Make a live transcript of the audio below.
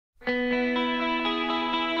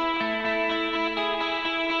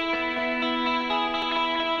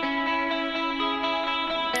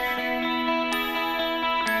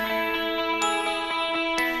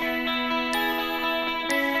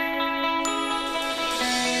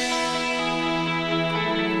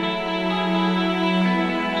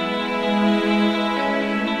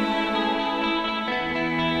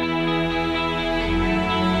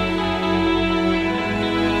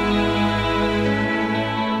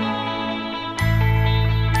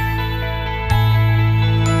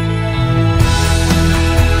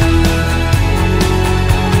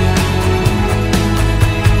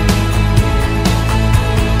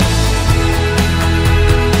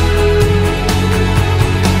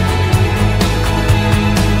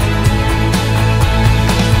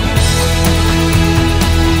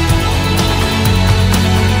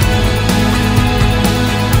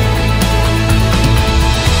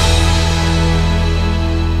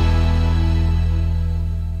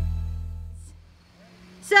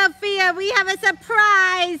Sophia, we have a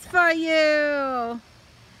surprise for you.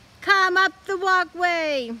 Come up the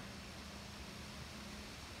walkway.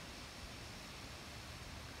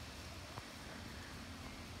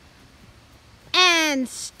 And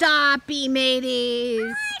stoppy, mateys. Oh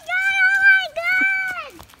my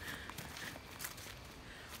god!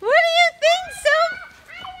 What do you think, Soph?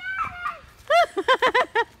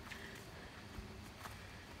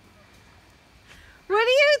 What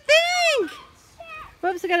do you think?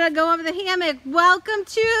 Whoops, I gotta go over the hammock. Welcome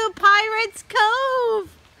to Pirates Cove.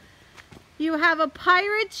 You have a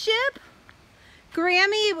pirate ship.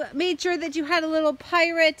 Grammy made sure that you had a little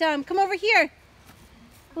pirate, come over here.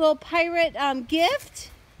 A little pirate gift.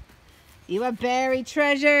 You a buried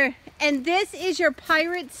treasure. And this is your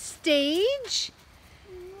pirate stage.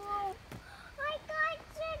 Whoa. I got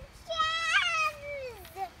some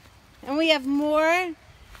gems! And we have more.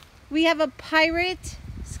 We have a pirate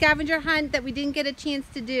scavenger hunt that we didn't get a chance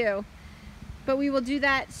to do. But we will do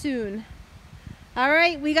that soon. All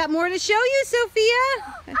right, we got more to show you, Sophia. Oh,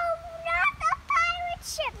 not the pirate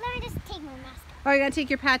ship. Let me just take my mask off. Oh, you're gonna take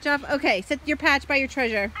your patch off? Okay, set your patch by your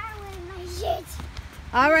treasure. I wear my shit.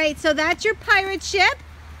 All right, so that's your pirate ship.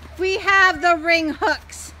 We have the ring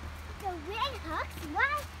hooks. The ring hooks?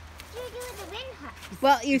 What do you do with the ring hooks?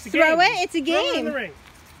 Well, you It's a throw game. it. It's a Throw it in game. the ring.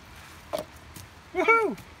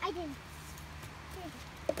 Woohoo! I didn't.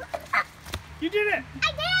 You did it!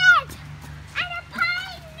 I did! And a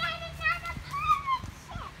pirate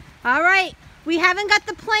ship. All right, we haven't got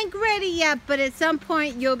the plank ready yet, but at some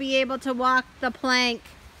point you'll be able to walk the plank.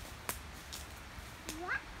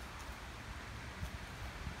 What?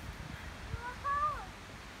 Whoa.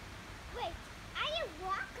 Wait, I can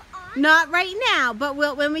walk on? Not right now, but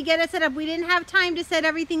when we get it set up, we didn't have time to set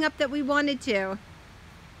everything up that we wanted to.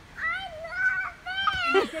 I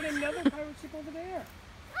love You've it! got another pirate ship over there.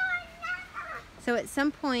 Oh, no! So at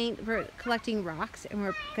some point, we're collecting rocks, and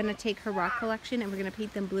we're going to take her rock collection, and we're going to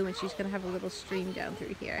paint them blue, and she's going to have a little stream down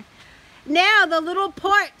through here. Now, the little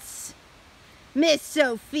ports, Miss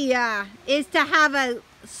Sophia, is to have a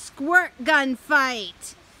squirt gun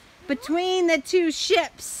fight between the two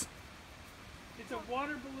ships. It's a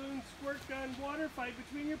water balloon, squirt gun, water fight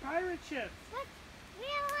between your pirate ships. What? We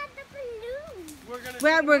don't want the balloons.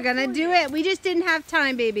 Well, we're going to do it. We just didn't have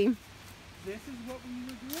time, baby. This is what we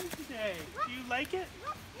were doing today. Do you like it?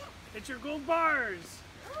 It's your gold bars.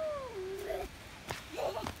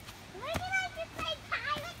 Why did I just play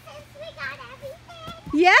pirates since we got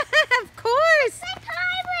everything? Yeah, of course. Play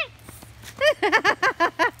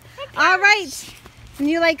pirates! All right. And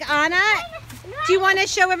you like Anna? Do you want to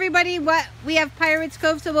show everybody what we have Pirates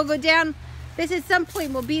Cove? So we'll go down. This at some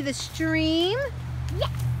point will be the stream. Yes.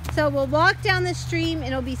 So we'll walk down the stream and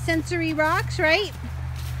it'll be sensory rocks, right?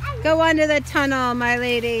 Go under the tunnel, my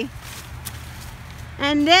lady.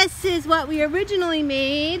 And this is what we originally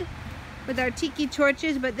made with our tiki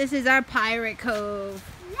torches, but this is our Pirate Cove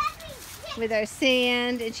with our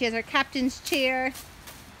sand, and she has our captain's chair.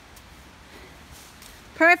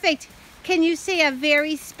 Perfect. Can you say a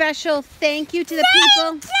very special thank you to the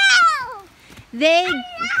people? They,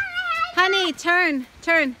 honey, turn.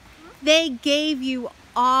 They gave you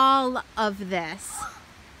all of this.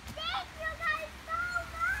 Thank you guys so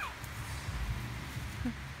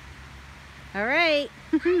much. All right.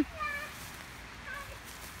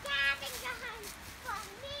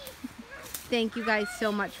 Thank you guys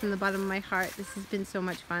so much from the bottom of my heart. This has been so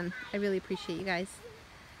much fun. I really appreciate you guys.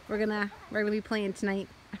 We're gonna be playing tonight.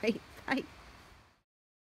 All right, bye.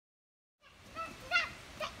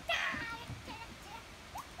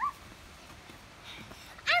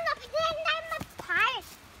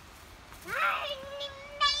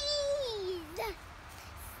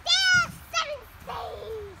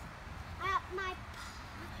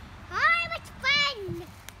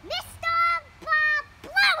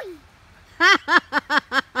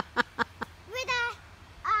 With a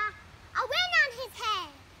wing on his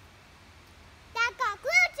head that got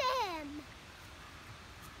glued to him.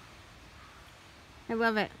 I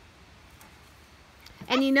love it.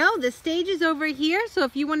 And you know, the stage is over here, so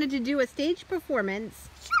if you wanted to do a stage performance,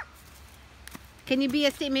 can you be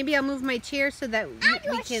a stage? Maybe I'll move my chair so that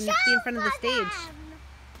we can be in front of the stage.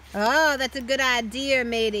 Oh, that's a good idea,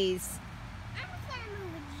 mateys. I'm gonna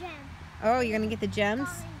move a gem. Oh, you're gonna get the gems?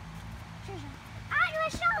 I'm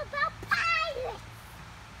gonna show about pirates.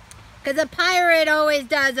 Because a pirate always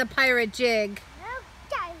does a pirate jig.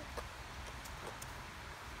 Okay.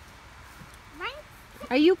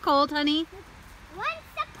 Are you cold, honey? Once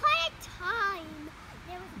upon a time,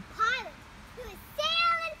 there was a pirate who was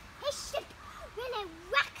sailing his ship when it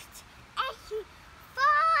wrecked and he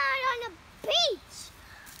fell on a beach.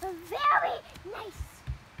 A very nice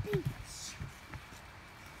beach.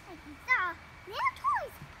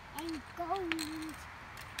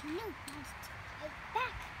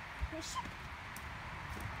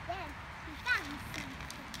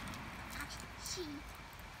 she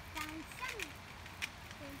found some treasure.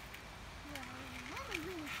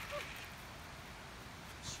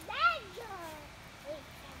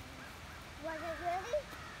 Was it really?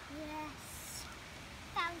 Yes.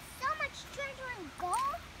 Found so much treasure and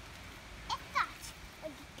gold. It thought it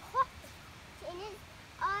would be perfect in his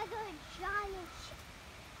other giant ship.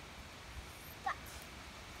 But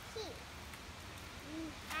he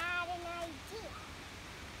had an idea.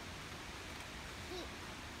 He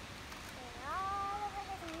went all over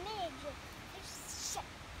his miniature ship.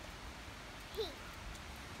 He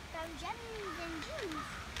found gems and jewels.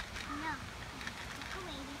 No,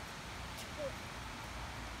 decorated too.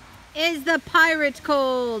 Is the pirate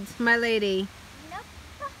cold, my lady? Nope.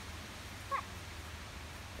 But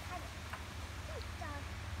he started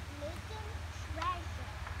making treasure.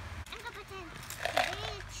 I'm gonna pretend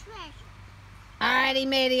big treasure. Alrighty,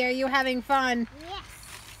 matey, are you having fun? Yes.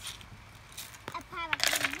 A pirate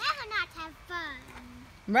can never not have fun.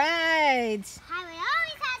 Right. Pirate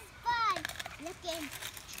always has fun. Looking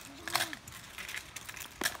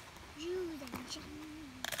jewels and gems.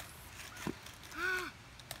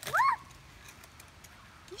 Woo!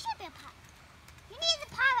 You should be a pirate. You need the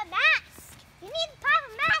pirate mask. You need the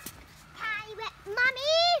pirate mask, pirate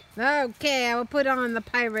mommy. Okay, I will put on the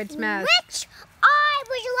pirate's mask. Which eye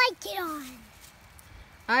would you like it on?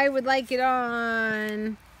 I would like it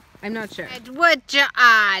on... I'm not sure. Which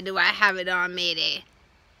eye do I have it on, matey?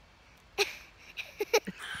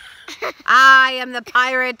 I am the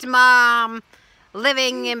pirate mom,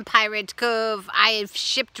 living in Pirate Cove. I have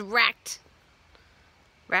shipwrecked.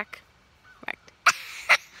 Wrecked?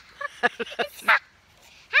 How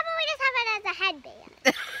about we just have it as a headband?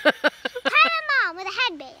 Pirate mom with a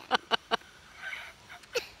headband.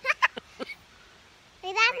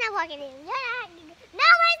 Hey, that's not working. No,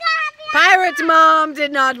 we're gonna have Pirate mom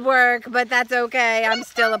did not work, but that's okay. I'm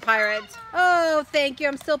still a pirate. Oh, thank you.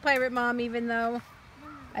 I'm still pirate mom, even though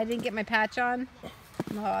I didn't get my patch on.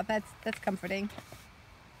 Oh, that's comforting.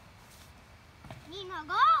 need more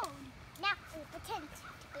gold. Now we pretend to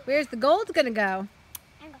be. Where's the gold gonna go?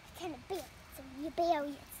 I'm gonna pretend to be it, so you bury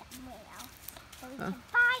it somewhere else, so we can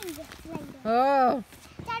find it later. Oh,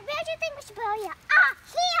 Dad, where do you think we should bury it? Ah,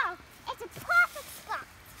 here! It's a perfect spot.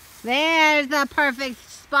 there's the perfect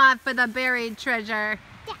spot for the buried treasure.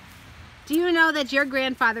 Yeah. Do you know that your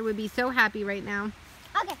grandfather would be so happy right now?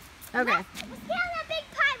 Okay. Okay. Let's get on the big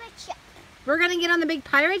pirate ship. We're gonna get on the big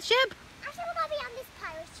pirate ship? Actually, we're gonna be on this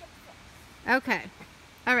pirate ship first. Okay.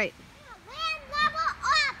 All right. Land level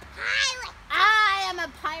or pirate? I am a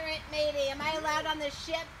pirate, matey. Am I allowed on this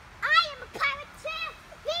ship? I am a pirate too.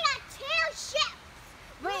 We got two ships.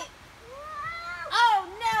 Wait. Whoa. Oh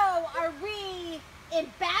no! Are we in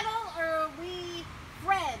battle or are we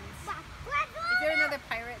friends? Is there another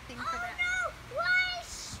pirate thing for that? Oh no!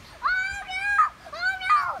 Wish! Oh no! Oh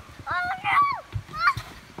no! Oh no!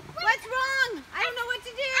 What's wrong? I don't know what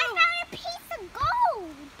to do. I found a piece of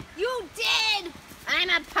gold. You did! I'm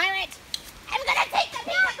a pirate. I'm gonna take the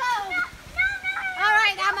piece of gold. No. All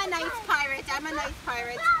right, I'm a nice pirate. I'm a nice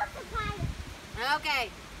pirate. We're the pirate. Okay.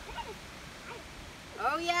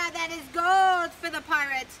 Oh yeah, that is gold for the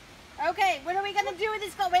pirate. Okay, what are we gonna do with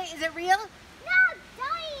this gold? Wait, is it real? No, don't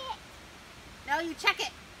eat No, you check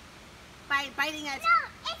it by biting it it.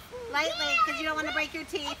 No, it's lightly real. because you don't want to break your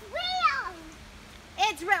teeth. It's real.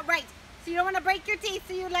 It's real, right? So you don't want to break your teeth,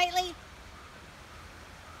 so you lightly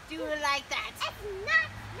do it like that. It's not.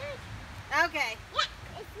 Okay.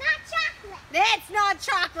 Yeah, it's not chocolate. It's not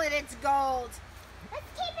chocolate, it's gold. Let's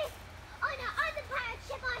keep it on the other pirate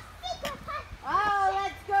ship, our secret pirate. Oh,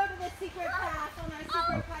 let's go to the secret path on our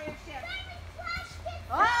secret pirate ship. When we crash it.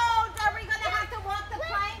 Oh, are we gonna have to walk the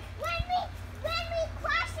plank? When we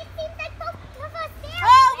crash, it seems like both of us there.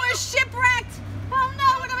 Oh, we're shipwrecked. Oh no,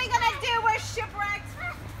 what are we gonna do? We're shipwrecked.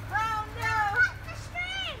 Oh no. Cut the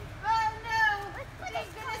string. Oh no. Thank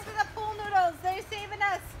goodness for the pool noodles. They're saving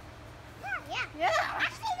us. Yeah. Yeah.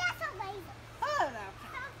 Actually, that's a laser. Oh no.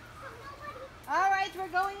 So nobody. All right,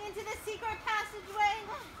 we're going into the secret passageway.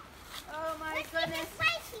 Oh my Let's goodness. keep it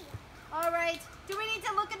right here. All right. Do we need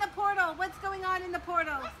to look in the portal? What's going on in the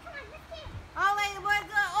portal? Come on, let's get it.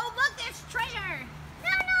 Oh, look, there's treasure.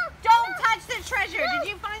 No. Don't no. touch the treasure. No. Did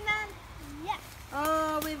you find that? Yes.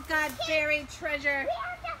 Oh, we've got buried treasure. We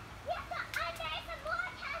have to unearth some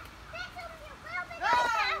more cash. That's a little bit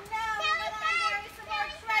Oh no, we got to unearth some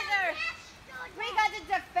more treasure. We got to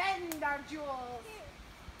defend our jewels.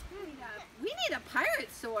 We need a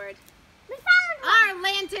pirate sword. We found one. Our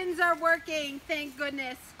lanterns are working, thank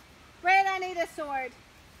goodness. Where'd I need a sword?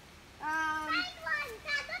 Find one.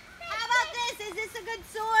 Dad, look this. How about this? Is this a good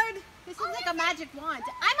sword? This looks like a magic wand.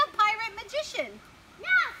 I'm a pirate magician.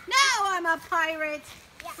 No. No, I'm a pirate. pirate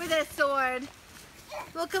with a sword.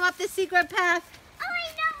 We'll come up the secret path. Oh,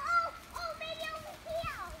 wait, no. Oh, maybe over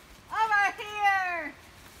here. Over here.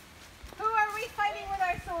 Who are we fighting with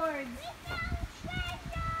our swords? We found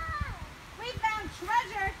treasure. We found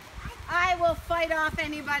treasure. I will fight off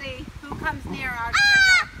anybody who comes near our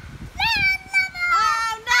treasure. Landlubber.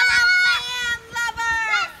 Oh, no, a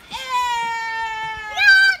landlubber! Ew!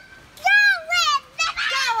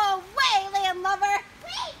 Go away, landlubber!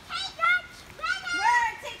 We take our treasure.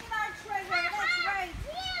 We're taking our treasure. That's right.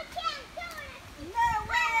 You can't do it. No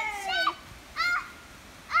way!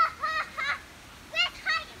 Let's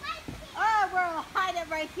hide it right here. Oh, we'll hide it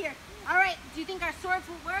right here. All right. Do you think our swords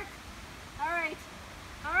will work? All right.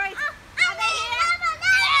 All right. Are they here?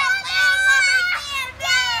 Landlubber's here.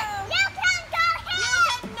 No! You can't go here. You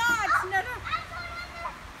cannot. No, no.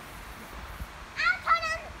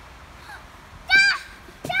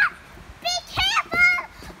 Be careful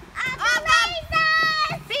of the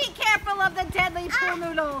lasers. Be careful of the deadly pool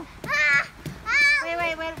noodle.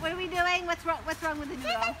 Wait. What are we doing? What's wrong with the This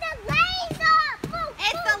noodle? is the laser. Move,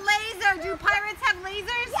 It's the laser. Do pirates have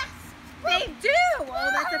lasers? Yes. They do. Oh,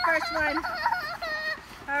 that's the first one.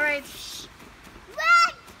 All right.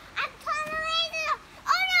 Run! I'm calling the laser.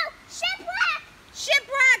 Oh no! Shipwreck!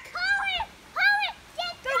 Shipwreck. Hurry!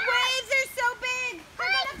 Get The back! waves are so big.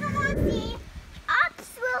 We're gonna come on the up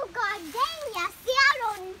through Gardenia,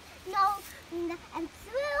 Seattle, no, and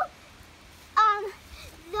through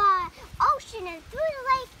the ocean and through the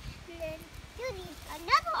lake, and then through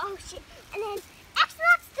another ocean, and then X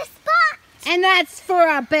marks the spot. And that's for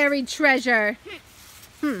a buried treasure.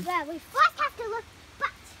 Well, we first have to look,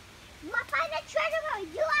 but you must find the treasure or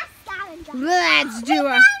you are scavenger. Let's do We it.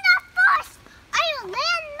 found our first. Are you a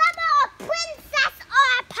landlubber, a princess, or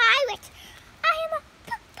a pirate? I am a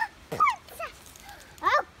princess.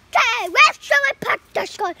 Okay, where shall I put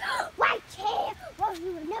this gun? Right here. Well,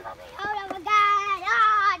 you will never be heard of again.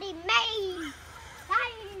 Ah, the maid.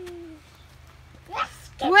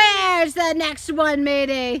 Where's the next one,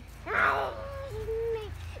 matey?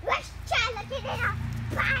 Let's try looking at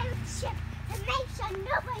a pirate ship to make sure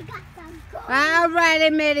nobody got some gold. All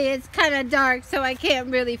right, matey. It's kind of dark, so I can't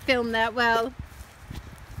really film that well.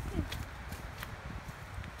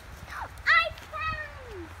 I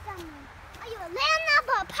found someone. Are you a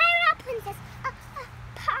landlubber, a pirate, or princess?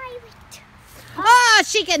 A pirate. Oh,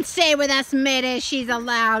 she can stay with us, matey. She's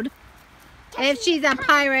allowed. If she's a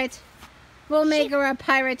pirate, we'll make her a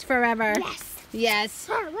pirate forever. Yes. Yes.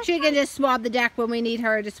 Let's She can just swab the deck when we need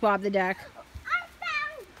her to swab the deck. I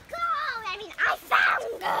found gold. I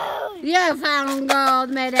found gold. You found gold,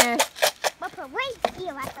 matey. But we're right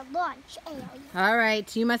here at the launch area. All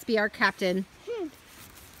right. You must be our captain.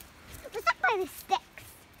 Let's look by the sticks.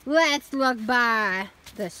 Let's look by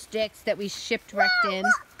the sticks that we shipwrecked Whoa, in.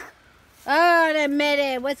 look. Oh, the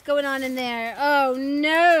matey. What's going on in there? Oh,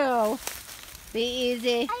 no. Be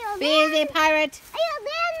easy. Be easy, pirate. Are you a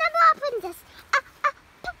landlubber or princess?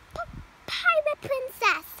 Pirate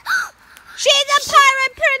princess. She's a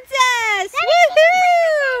pirate princess!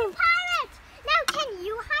 Woohoo! Pirate. Now, can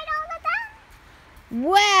you hide all of them?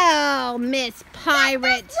 Well, Miss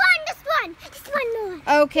Pirate. Just one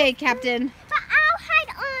more. Okay, Captain. But I'll hide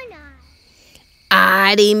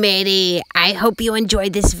Anna. Alrighty, matey. I hope you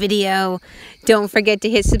enjoyed this video. Don't forget to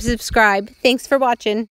hit subscribe. Thanks for watching.